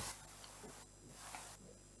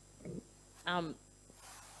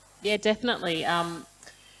 Yeah, definitely.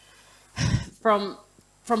 From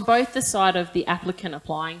both the side of the applicant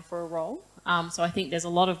applying for a role, so I think there's a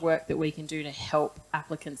lot of work that we can do to help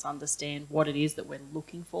applicants understand what it is that we're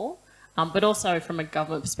looking for. But also from a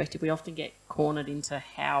government perspective, we often get cornered into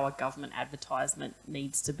how a government advertisement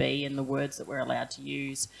needs to be and the words that we're allowed to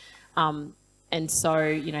use. And so,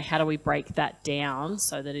 you know, how do we break that down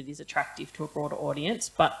so that it is attractive to a broader audience?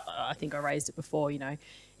 But I think I raised it before, you know,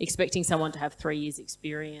 expecting someone to have 3 years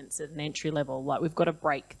experience at an entry level, like we've got to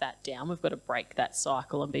break that down. We've got to break that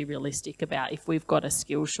cycle and be realistic about if we've got a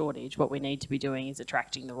skill shortage, what we need to be doing is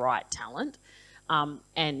attracting the right talent.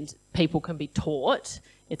 And people can be taught.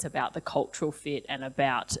 It's about the cultural fit and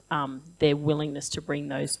about their willingness to bring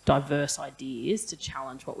those diverse ideas to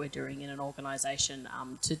challenge what we're doing in an organisation,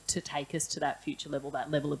 to take us to that future level, that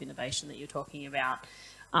level of innovation that you're talking about,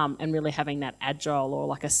 and really having that agile or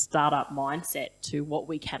like a startup mindset to what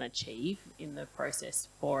we can achieve in the process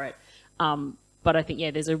for it. But I think,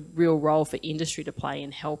 yeah, there's a real role for industry to play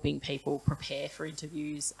in helping people prepare for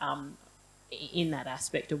interviews in that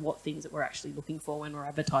aspect of what things that we're actually looking for when we're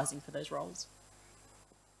advertising for those roles.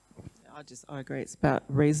 I agree. It's about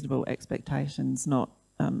reasonable expectations, not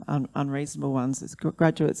unreasonable ones. As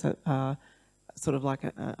graduates are sort of like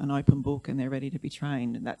an open book, and they're ready to be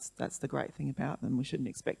trained, and that's the great thing about them. We shouldn't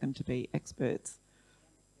expect them to be experts.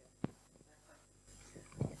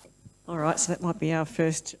 All right, so that might be our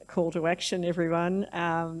first call to action, everyone.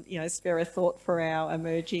 You know, spare a thought for our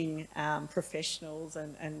emerging professionals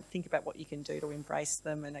and think about what you can do to embrace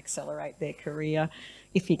them and accelerate their career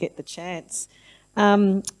if you get the chance.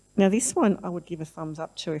 Now, this one I would give a thumbs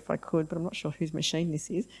up to if I could, but I'm not sure whose machine this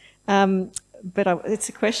is. But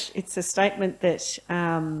it's a statement that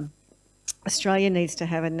Australia needs to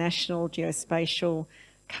have a national geospatial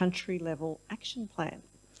country-level action plan,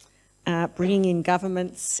 bringing in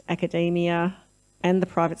governments, academia, and the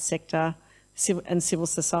private sector and civil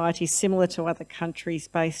society, similar to other countries,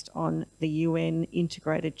 based on the UN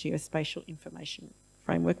Integrated Geospatial Information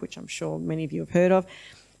Framework, which I'm sure many of you have heard of.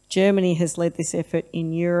 Germany has led this effort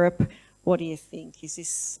in Europe. What do you think? Is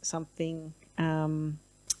this something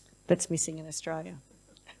that's missing in Australia?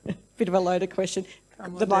 Bit of a loaded question.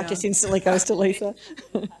 The mic just instantly goes to Lisa.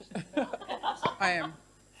 I am.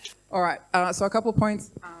 All right. So a couple of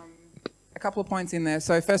points. In there.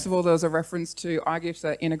 So first of all, there was a reference to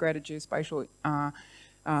IGIF's integrated geospatial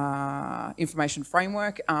information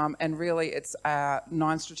framework, and really it's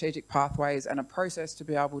 9 strategic pathways and a process to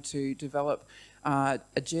be able to develop a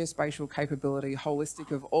geospatial capability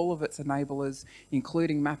holistic of all of its enablers,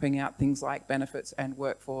 including mapping out things like benefits and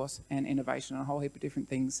workforce and innovation and a whole heap of different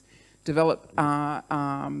things, developed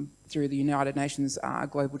through the United Nations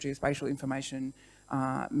Global Geospatial Information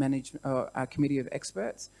Committee of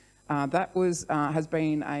Experts. That has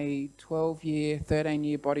been a 12-year,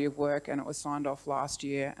 13-year body of work, and it was signed off last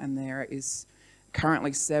year, and there is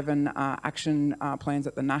currently 7 action plans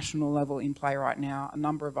at the national level in play right now, a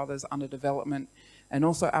number of others under development, and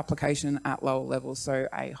also application at lower levels. So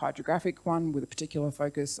a hydrographic one with a particular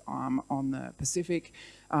focus on the Pacific,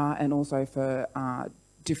 and also for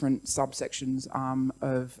different subsections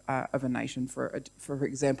of a nation, for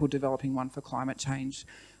example, developing one for climate change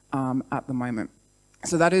at the moment.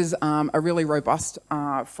 So that is a really robust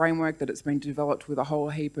framework that it's been developed with a whole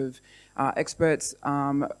heap of experts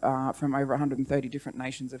from over 130 different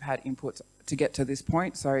nations have had inputs to get to this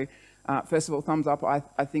point. So first of all, thumbs up. I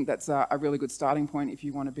think that's a really good starting point if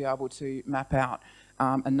you want to be able to map out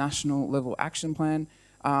a national level action plan.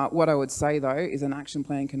 What I would say though is an action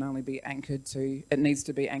plan can only be anchored to, it needs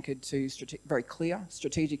to be anchored to very clear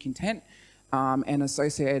strategic intent, and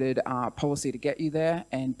associated policy to get you there,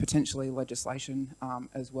 and potentially legislation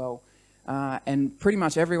as well. And pretty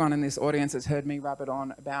much everyone in this audience has heard me rabble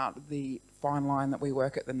on about the fine line that we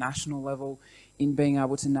work at the national level in being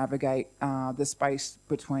able to navigate the space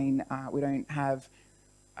between,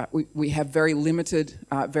 we have very limited,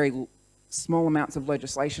 very small amounts of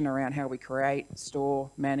legislation around how we create,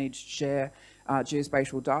 store, manage, share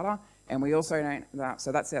geospatial data, and we also don't,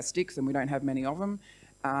 so that's our sticks, and we don't have many of them.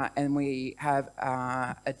 And we have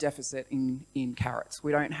a deficit in carrots.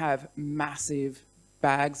 We don't have massive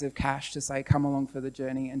bags of cash to say, come along for the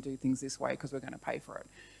journey and do things this way because we're going to pay for it.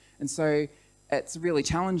 And so it's really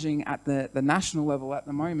challenging at the national level at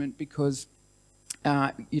the moment because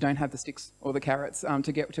you don't have the sticks or the carrots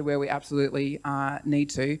to get to where we absolutely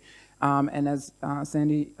need to. And as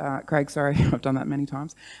Craig, sorry, I've done that many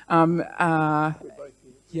times. Yeah,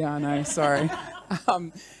 I know, sorry.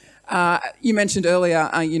 You mentioned earlier,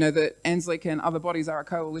 that ANZLIC and other bodies are a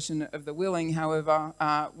coalition of the willing. However,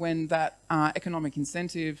 when that economic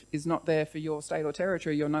incentive is not there for your state or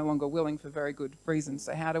territory, you're no longer willing for very good reasons.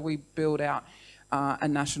 So how do we build out a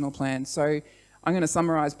national plan? So I'm going to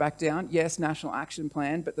summarise back down. Yes, national action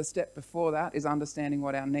plan, but the step before that is understanding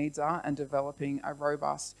what our needs are and developing a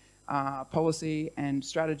robust policy and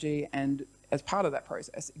strategy, and as part of that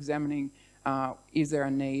process, examining is there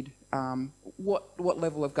a need, what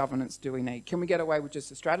level of governance do we need? Can we get away with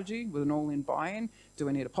just a strategy with an all-in buy-in? Do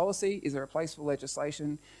we need a policy? Is there a place for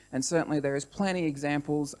legislation? And certainly there is plenty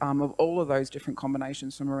examples of all of those different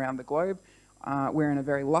combinations from around the globe. We're in a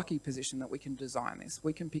very lucky position that we can design this.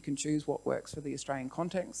 We can pick and choose what works for the Australian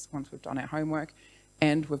context once we've done our homework,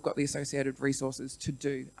 and we've got the associated resources to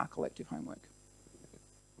do our collective homework.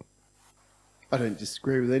 I don't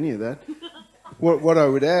disagree with any of that. What I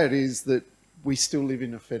would add is that we still live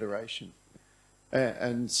in a federation.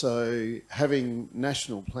 And so having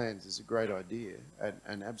national plans is a great idea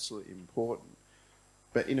and absolutely important.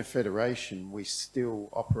 But in a federation, we still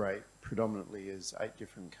operate predominantly as 8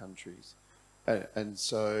 different countries. And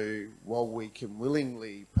so while we can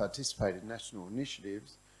willingly participate in national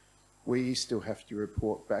initiatives, we still have to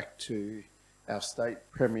report back to our state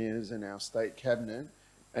premiers and our state cabinet.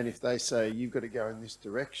 And if they say, you've got to go in this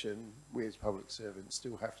direction, we as public servants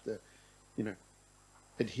still have to,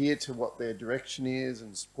 adhere to what their direction is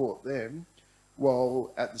and support them,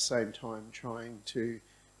 while at the same time trying to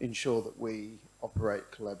ensure that we operate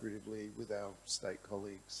collaboratively with our state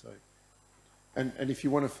colleagues. So, and if you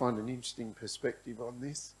want to find an interesting perspective on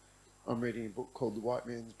this, I'm reading a book called The White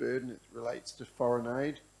Man's Burden. It relates to foreign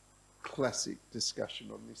aid. Classic discussion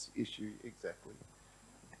on this issue, exactly.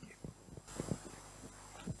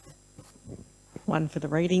 One for the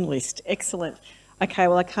reading list. Excellent. Okay,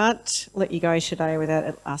 well, I can't let you go today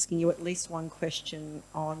without asking you at least one question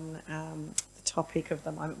on the topic of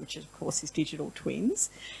the moment, which of course is digital twins.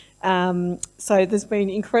 So there's been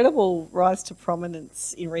incredible rise to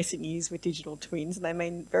prominence in recent years with digital twins, and they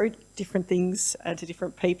mean very different things to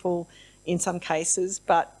different people in some cases,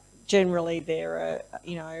 but generally they're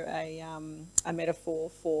a metaphor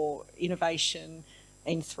for innovation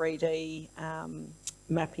in 3D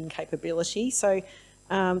mapping capability. So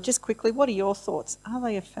just quickly, what are your thoughts? Are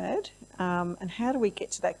they a fad? And how do we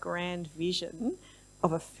get to that grand vision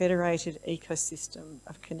of a federated ecosystem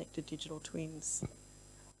of connected digital twins?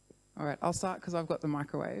 All right, I'll start because I've got the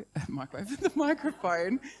microphone.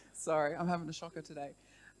 Sorry, I'm having a shocker today.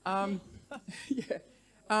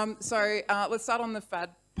 Let's start on the FAD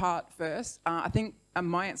part first. I think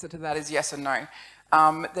my answer to that is yes and no.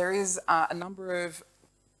 There is a number of,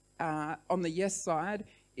 on the yes side,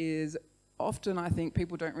 is often I think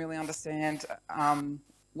people don't really understand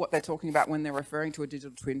what they're talking about when they're referring to a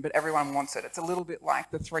digital twin, but everyone wants it. It's a little bit like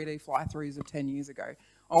the 3D fly-throughs of 10 years ago.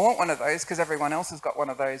 I want one of those because everyone else has got one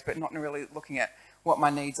of those, but not really looking at what my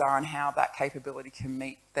needs are and how that capability can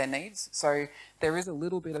meet their needs. So there is a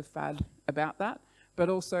little bit of FAD about that, but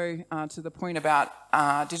also to the point about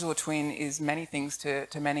digital twin is many things to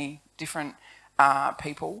many different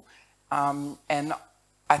people. And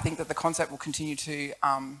I think that the concept will continue to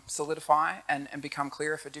solidify and become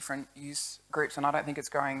clearer for different use groups, and I don't think it's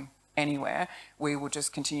going anywhere. We will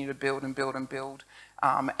just continue to build and build and build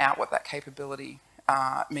out what that capability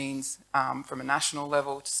means from a national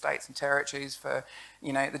level to states and territories for,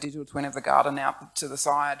 you know, the digital twin of the garden out to the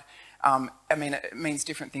side. I mean, it means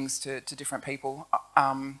different things to different people.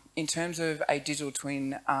 In terms of a digital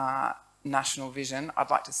twin national vision, I'd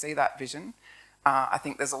like to see that vision. I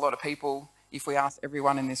think there's a lot of people, if we ask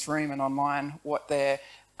everyone in this room and online what their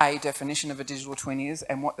definition of a digital twin is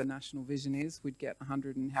and what the national vision is, we'd get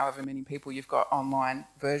 100 and however many people you've got online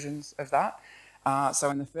versions of that. So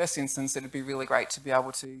in the first instance, it'd be really great to be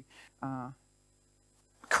able to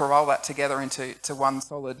corral that together into one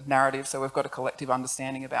solid narrative, so we've got a collective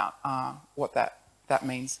understanding about what that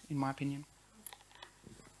means, in my opinion.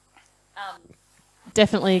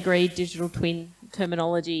 Definitely agree. Digital twin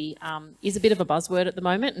terminology is a bit of a buzzword at the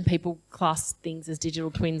moment, and people class things as digital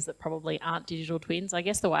twins that probably aren't digital twins. I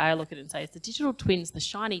guess the way I look at it and say is the digital twin's the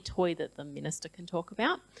shiny toy that the minister can talk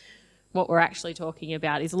about. What we're actually talking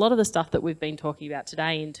about is a lot of the stuff that we've been talking about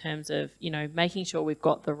today in terms of, you know, making sure we've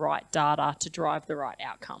got the right data to drive the right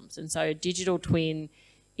outcomes. And so digital twin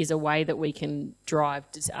is a way that we can drive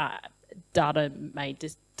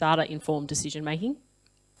data-informed decision making.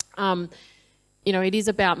 You know, it is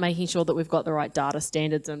about making sure that we've got the right data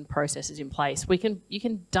standards and processes in place. You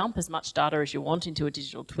can dump as much data as you want into a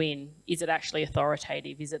digital twin. Is it actually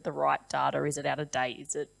authoritative? Is it the right data? Is it out of date?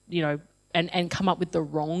 Is it, you know, and come up with the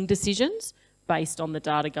wrong decisions based on the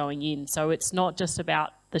data going in. So it's not just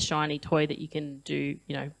about the shiny toy that you can do,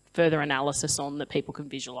 you know, further analysis on that people can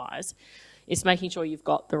visualise. It's making sure you've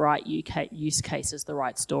got the right use cases, the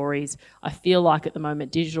right stories. I feel like at the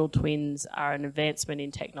moment digital twins are an advancement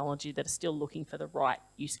in technology that are still looking for the right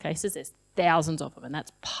use cases. There's thousands of them, and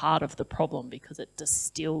that's part of the problem because it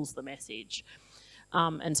distills the message.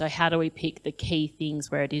 And so how do we pick the key things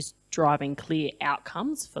where it is driving clear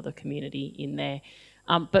outcomes for the community in there?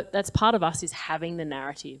 But that's part of us is having the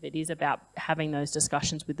narrative. It is about having those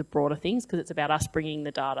discussions with the broader things because it's about us bringing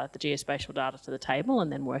the data, the geospatial data to the table and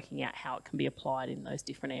then working out how it can be applied in those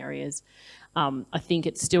different areas. I think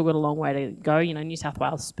it's still got a long way to go. You know, New South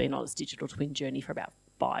Wales has been on its digital twin journey for about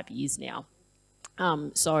 5 years now.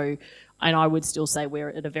 And I would still say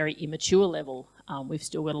we're at a very immature level. We've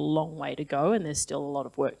still got a long way to go and there's still a lot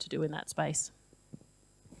of work to do in that space.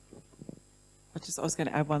 I was going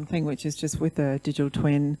to add one thing, which is just with the digital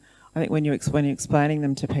twin, I think when you're explaining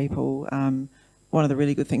them to people, one of the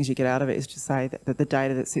really good things you get out of it is to say that the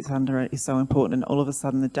data that sits under it is so important, and all of a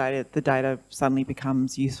sudden the data suddenly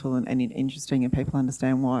becomes useful and interesting, and people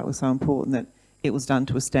understand why it was so important that it was done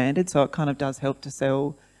to a standard. So it kind of does help to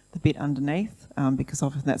sell the bit underneath, because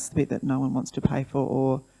often that's the bit that no one wants to pay for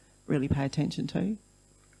or really pay attention to.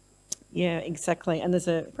 Yeah, exactly. And there's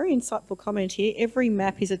a very insightful comment here. Every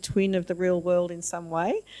map is a twin of the real world in some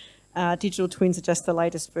way. Digital twins are just the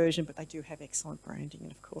latest version, but they do have excellent branding,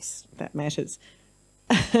 and of course that matters.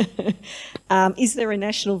 Is there a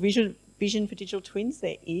national vision for digital twins?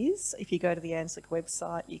 There is. If you go to the ANZLIC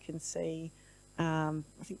website, you can see, I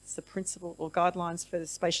think it's the principle or guidelines for the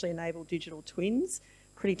spatially enabled digital twins.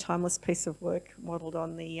 Pretty timeless piece of work modelled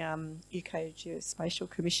on the UK Geospatial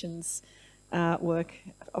Commission's work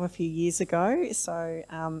of a few years ago. So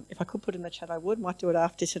if I could put in the chat, I would. Might do it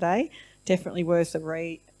after today. Definitely worth a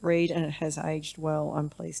read, and it has aged well, I'm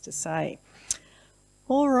pleased to say.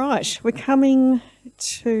 All right, we're coming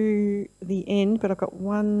to the end, but I've got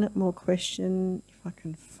one more question, if I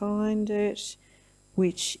can find it,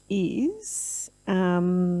 which is,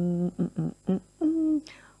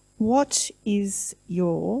 what is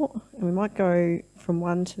your, and we might go from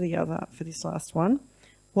one to the other for this last one,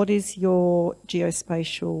 what is your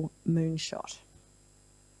geospatial moonshot?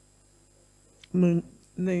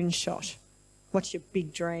 Moonshot. What's your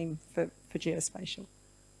big dream for geospatial?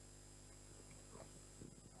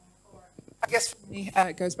 I guess for me,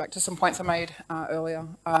 it goes back to some points I made earlier.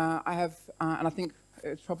 I have, and I think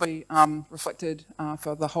it's probably reflected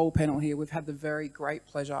for the whole panel here, we've had the very great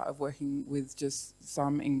pleasure of working with just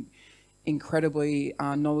some incredibly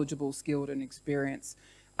knowledgeable, skilled and experienced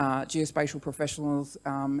geospatial professionals,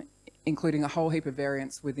 including a whole heap of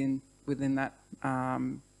variants within that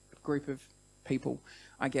group of people,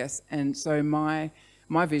 I guess. And so my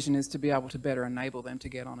vision is to be able to better enable them to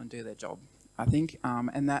get on and do their job, I think,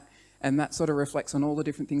 and that sort of reflects on all the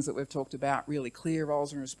different things that we've talked about, really clear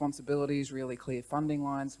roles and responsibilities, really clear funding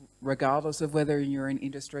lines, regardless of whether you're in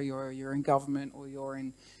industry or you're in government or you're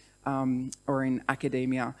in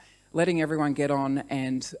academia. Letting everyone get on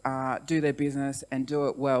and do their business and do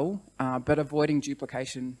it well, but avoiding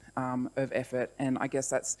duplication of effort. And I guess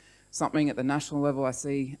that's something at the national level I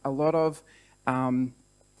see a lot of. And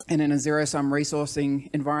in a zero-sum resourcing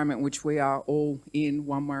environment, which we are all in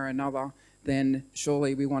one way or another, then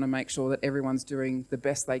surely we want to make sure that everyone's doing the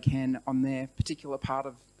best they can on their particular part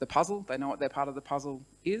of the puzzle. They know what their part of the puzzle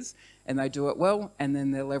is, and they do it well, and then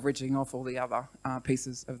they're leveraging off all the other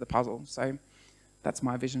pieces of the puzzle. So that's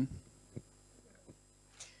my vision.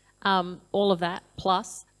 All of that,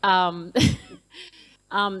 plus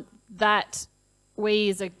that we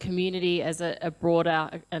as a community, as a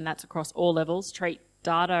broader, and that's across all levels, treat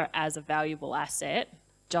data as a valuable asset,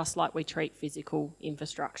 just like we treat physical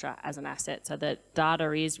infrastructure as an asset, so that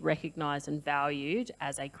data is recognised and valued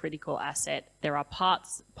as a critical asset. There are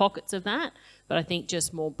pockets of that, but I think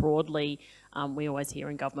just more broadly, we always hear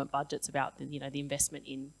in government budgets about the investment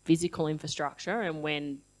in physical infrastructure, and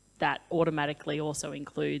when that automatically also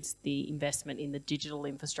includes the investment in the digital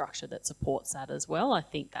infrastructure that supports that as well, I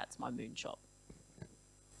think that's my moonshot.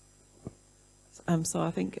 So I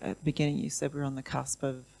think at the beginning you said we're on the cusp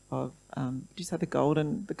of did you say the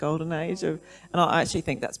golden age of, and I actually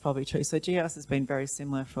think that's probably true. So GIS has been very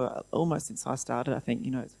similar for almost since I started. I think,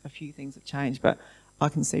 a few things have changed, but I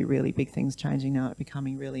can see really big things changing now,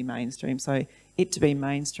 becoming really mainstream. So it to be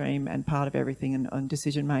mainstream and part of everything and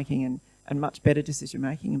decision making and much better decision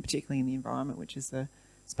making, and particularly in the environment, which is the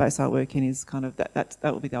space I work in, is kind of that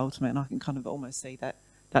will be the ultimate, and I can kind of almost see that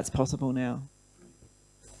that's possible now.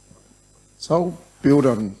 So I'll build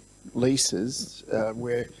on Lisa's,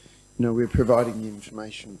 where we're providing the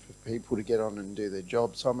information for people to get on and do their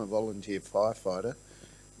job. So I'm a volunteer firefighter.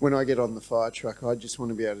 When I get on the fire truck, I just want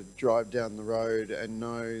to be able to drive down the road and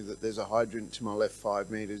know that there's a hydrant to my left 5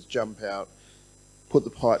 metres, jump out, put the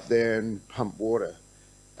pipe there and pump water.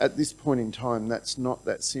 At this point in time, that's not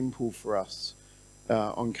that simple for us.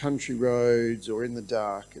 On country roads or in the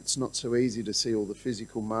dark, it's not so easy to see all the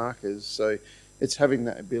physical markers. So it's having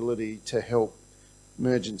that ability to help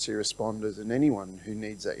emergency responders and anyone who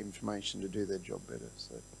needs that information to do their job better.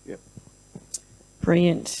 So, yeah.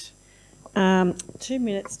 Brilliant. 2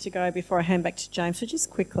 minutes to go before I hand back to James. So just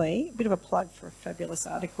quickly, a bit of a plug for a fabulous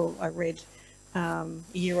article I read a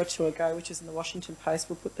year or two ago, which is in the Washington Post.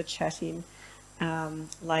 We'll put the chat in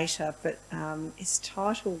later, but its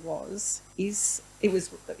title was, the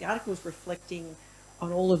article was reflecting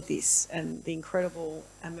on all of this and the incredible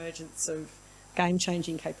emergence of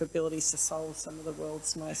game-changing capabilities to solve some of the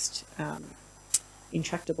world's most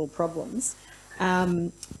intractable problems.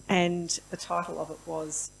 And the title of it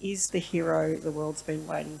was, "Is the hero the world's been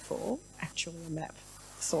waiting for actually a map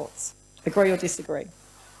of sorts?" Agree or disagree?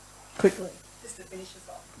 Quickly, just to finish us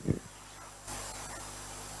off.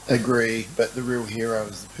 Agree, but the real hero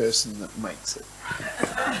is the person that makes it.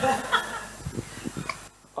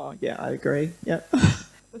 Oh yeah, I agree. Yep.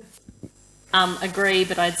 Agree,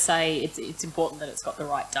 but I'd say it's important that it's got the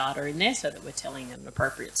right data in there so that we're telling an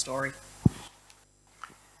appropriate story.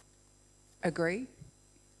 Agree.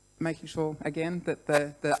 Making sure, again, that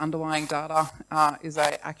the underlying data is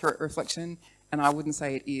an accurate reflection, and I wouldn't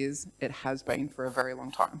say it is. It has been for a very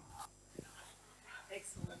long time.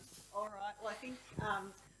 Excellent. All right. Well, I think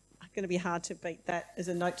it's going to be hard to beat that as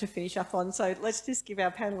a note to finish up on. So let's just give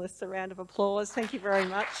our panellists a round of applause. Thank you very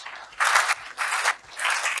much.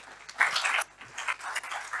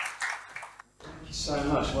 Thank you so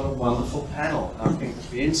much. What a wonderful panel. I think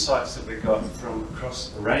the insights that we got from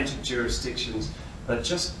across a range of jurisdictions, but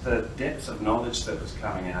just the depth of knowledge that was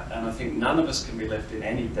coming out. And I think none of us can be left in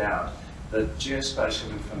any doubt that geospatial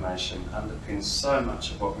information underpins so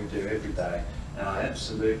much of what we do every day. And I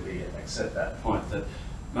absolutely accept that point that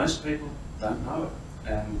most people don't know it.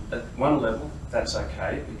 And at one level, that's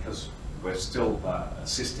okay because we're still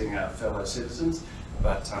assisting our fellow citizens,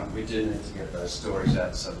 but we do need to get those stories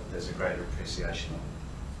out so that there's a greater appreciation of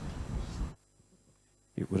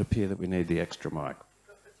it. It would appear that we need the extra mic.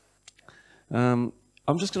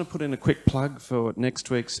 I'm just going to put in a quick plug for next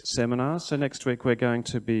week's seminar. So next week we're going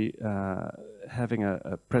to be having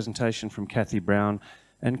a presentation from Kathy Brown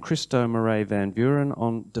and Christo Murray Van Buren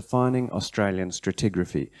on defining Australian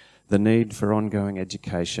stratigraphy, the need for ongoing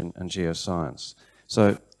education and geoscience.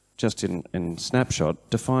 So just in snapshot,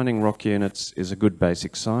 defining rock units is a good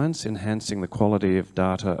basic science, enhancing the quality of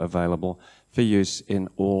data available for use in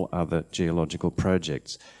all other geological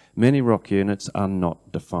projects. Many rock units are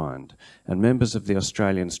not defined, and members of the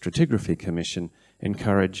Australian Stratigraphy Commission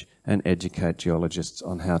encourage and educate geologists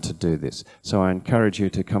on how to do this. So I encourage you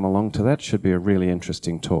to come along to that. Should be a really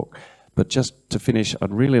interesting talk. But just to finish,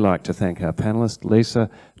 I'd really like to thank our panellists, Lisa,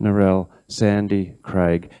 Narelle, Sandy,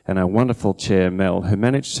 Craig, and our wonderful chair, Mel, who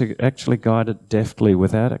managed to actually guide it deftly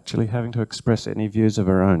without actually having to express any views of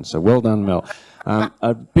her own. So well done, Mel.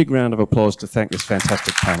 A big round of applause to thank this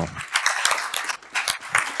fantastic panel.